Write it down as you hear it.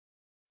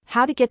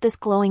How to get this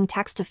glowing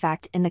text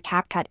effect in the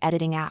CapCut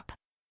editing app.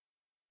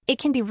 It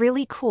can be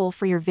really cool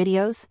for your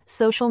videos,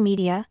 social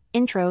media,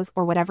 intros,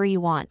 or whatever you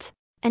want.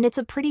 And it's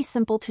a pretty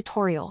simple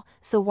tutorial,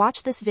 so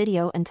watch this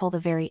video until the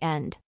very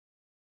end.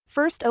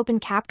 First, open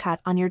CapCut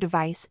on your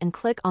device and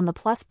click on the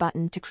plus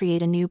button to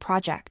create a new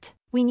project.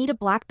 We need a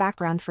black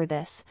background for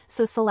this,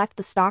 so select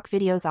the stock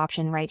videos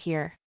option right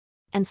here.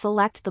 And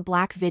select the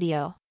black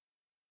video.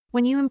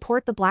 When you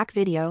import the black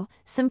video,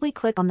 simply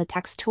click on the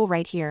text tool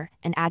right here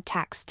and add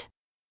text.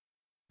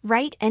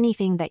 Write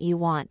anything that you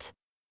want.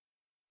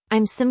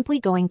 I'm simply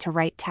going to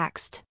write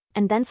text,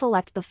 and then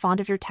select the font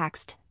of your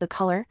text, the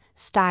color,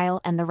 style,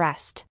 and the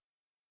rest.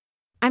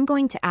 I'm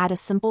going to add a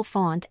simple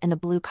font and a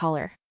blue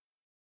color.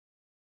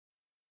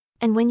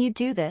 And when you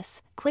do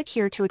this, click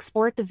here to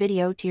export the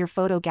video to your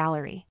photo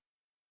gallery.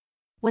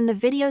 When the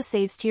video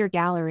saves to your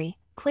gallery,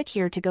 click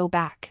here to go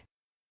back.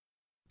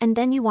 And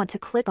then you want to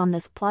click on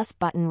this plus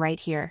button right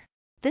here.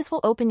 This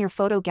will open your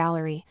photo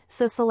gallery,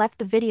 so select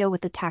the video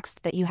with the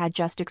text that you had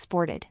just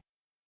exported.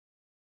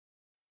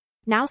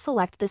 Now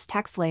select this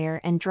text layer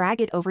and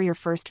drag it over your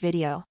first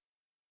video.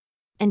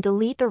 And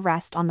delete the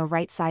rest on the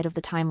right side of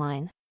the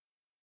timeline.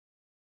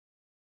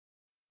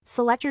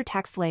 Select your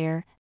text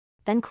layer,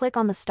 then click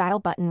on the Style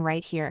button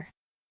right here.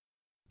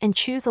 And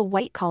choose a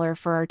white color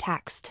for our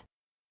text.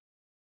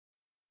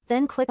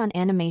 Then click on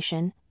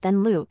Animation,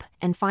 then Loop,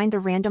 and find the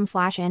random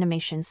flash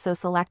animation, so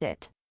select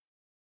it.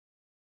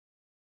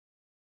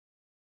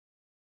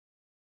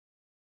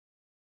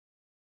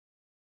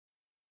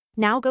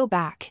 Now go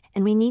back,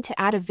 and we need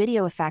to add a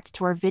video effect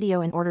to our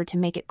video in order to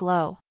make it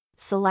glow.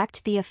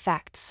 Select the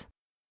Effects.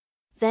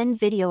 Then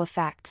Video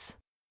Effects.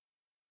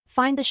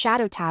 Find the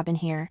Shadow tab in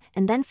here,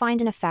 and then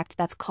find an effect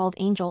that's called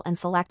Angel and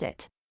select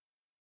it.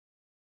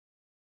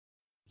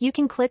 You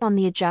can click on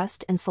the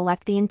Adjust and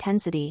select the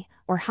intensity,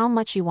 or how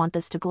much you want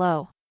this to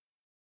glow.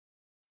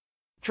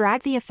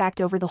 Drag the effect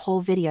over the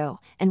whole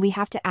video, and we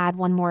have to add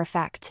one more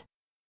effect.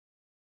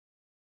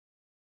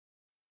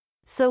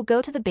 So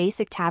go to the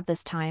Basic tab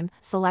this time,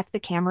 select the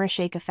Camera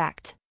Shake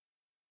effect.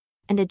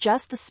 And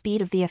adjust the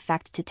speed of the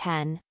effect to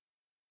 10.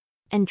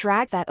 And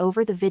drag that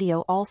over the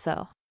video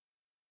also.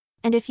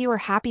 And if you are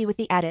happy with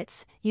the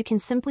edits, you can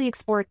simply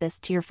export this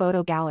to your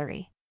photo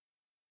gallery.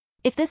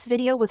 If this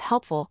video was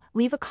helpful,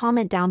 leave a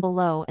comment down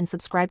below and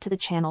subscribe to the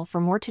channel for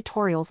more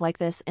tutorials like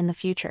this in the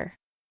future.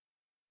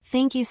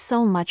 Thank you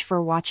so much for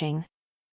watching.